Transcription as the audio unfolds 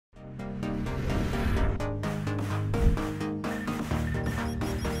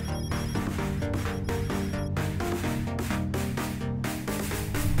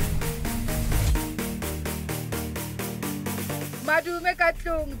Madume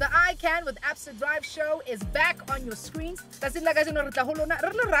Katlung, the I Can with Absa Drive show is back on your screens. That's in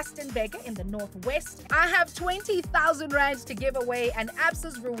Rustenburg in the northwest. I have 20,000 rands to give away, and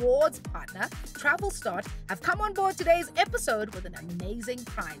Absa's rewards partner, Travel Start, have come on board today's episode with an amazing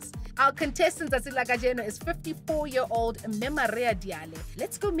prize. Our contestant is 54-year-old Mme Marie Diale.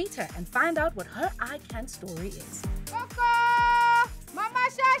 Let's go meet her and find out what her I Can story is. Coco! Mama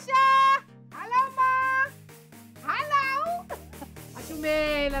Shasha! Hello, Ma! Hello!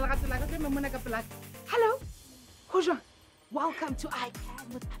 Hello! Bonjour. Welcome to I Can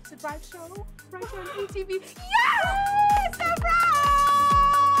with Absa Drive show right here on ETV. Yes! Surprise!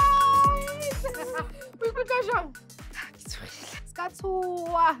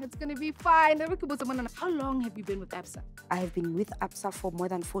 It's going to be fine. How long have you been with Absa? I have been with Absa for more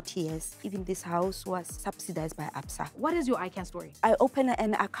than 40 years. Even this house was subsidized by Absa. What is your I Can story? I opened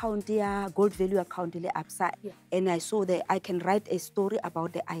an account there, gold value account in Absa, and I saw that I can write a story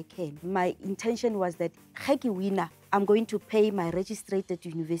about the I Can. My intention was that winner, I'm going to pay my registration at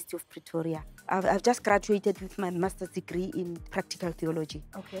University of Pretoria. I've just graduated with my master's degree in practical theology.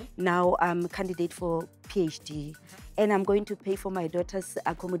 Okay. Now I'm a candidate for PhD, and I'm going to pay for my daughter's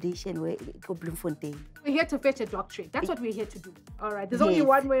accommodation in Bloemfontein. We're here to fetch a doctorate. That's what we're here to do. All right. There's only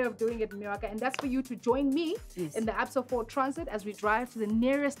one way of doing it, Miwaka, and that's for you to join me in the Absa 4 Transit as we drive to the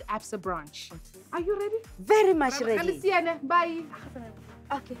nearest Absa branch. Are you ready? Very much ready. Bye.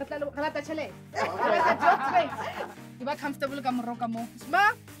 Okay. You are comfortable,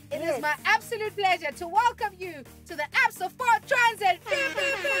 Ma? It is my absolute pleasure to welcome you to the Absa 4 Transit.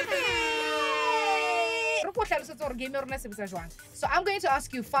 So I'm going to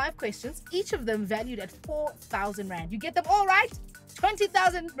ask you 5 questions, each of them valued at 4,000 rand. You get them all right?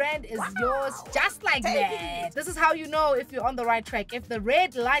 20,000 rand is yours just like that. This is how you know if you're on the right track. If the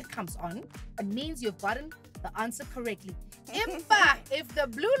red light comes on, it means you've gotten the answer correctly. If the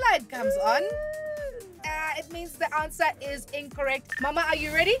blue light comes on, it means the answer is incorrect. Mama, are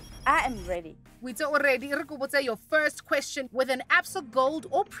you ready? I am ready. We're already. Your first question. With an Absa Gold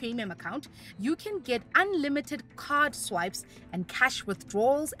or Premium account, you can get unlimited card swipes and cash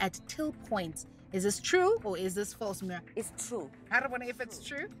withdrawals at till points. Is this true or is this false, Mira? It's true. I don't know if it's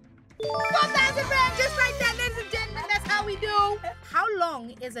true. 4,000 rand, just like that, ladies and gentlemen. That's how we do. How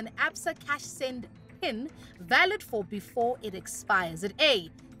long is an Absa cash send PIN valid for before it expires? Is it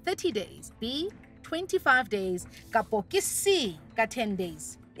A, 30 days, B, 25 days, C, 10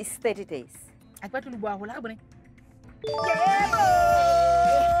 days? It's 30 days. All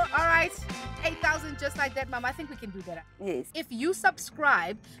right, 8,000 just like that, Mom. I think we can do better. Yes. If you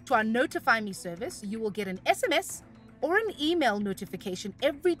subscribe to our Notify Me service, you will get an SMS or an email notification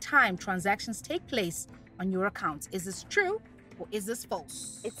every time transactions take place on your accounts. Is this true or is this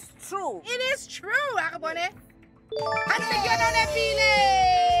false? It's true. It is true,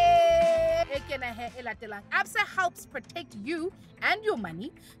 Absa helps protect you and your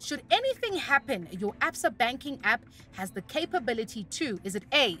money. Should anything happen, your Absa banking app has the capability to, is it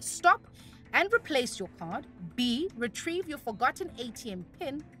A, stop and replace your card, B, retrieve your forgotten ATM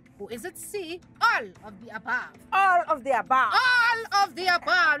PIN, or is it C, all of the above? All of the above. All of the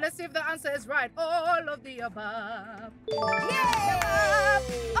above. Let's see if the answer is right. All of the above. Yes!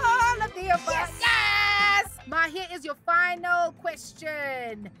 All of the above. Yes! Ma, here is your final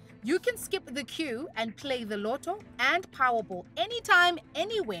question. You can skip the queue and play the Lotto and Powerball anytime,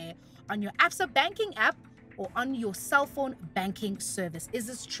 anywhere on your Absa banking app or on your cell phone banking service. Is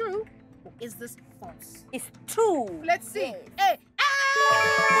this true or is this false? It's true. Let's see. Yes. Hey.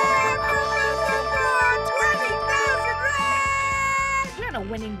 20,000 rand! You're on a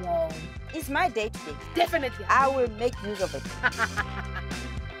winning roll. It's my day today. Definitely. I will make use of it.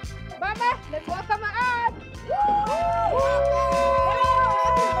 Mama, let's welcome her out.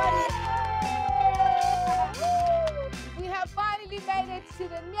 We have finally made it to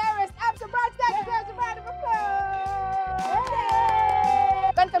the nearest Absa branch. Thank you guys, a round of applause.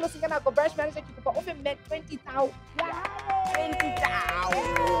 Branch manager, you can offer met 20,000. 20,000.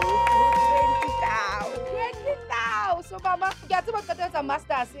 So, Mama,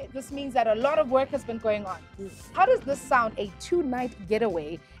 this means that a lot of work has been going on. How does this sound? A 2-night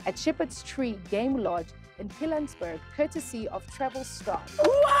getaway at Shepherd's Tree Game Lodge in Rustenburg, courtesy of Travel Start.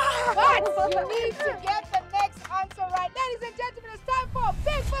 Wow! But you need to get the next answer right. Ladies and gentlemen, it's time for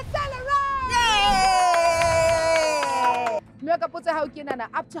Big Matala Ride!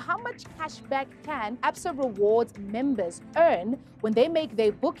 Up to how much cash back can Absa Rewards members earn when they make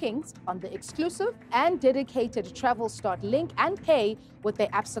their bookings on the exclusive and dedicated Travel Start link and pay with their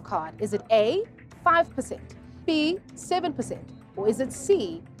Absa card? Is it A, 5%, B, 7%, or is it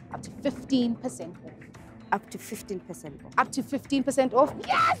C, up to 15% off? Up to 15% off. Up to 15% off?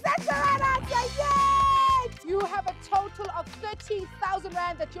 Yes, that's the right answer. Yes! You have a total of 30,000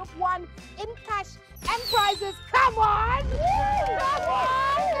 rand that you've won in cash and prizes. Come on! Come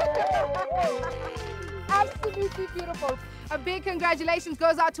on! Absolutely beautiful. A big congratulations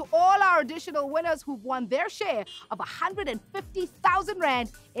goes out to all our additional winners who've won their share of 150,000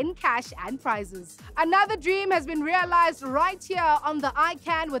 rand in cash and prizes. Another dream has been realized right here on the I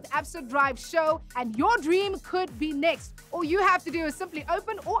Can with Absa Drive show, and your dream could be next. All you have to do is simply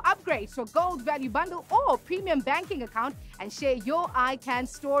open or upgrade to a gold value bundle or premium banking account and share your I Can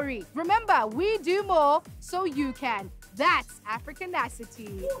story. Remember, we do more so you can. That's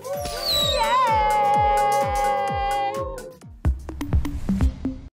Africanacity. Yay!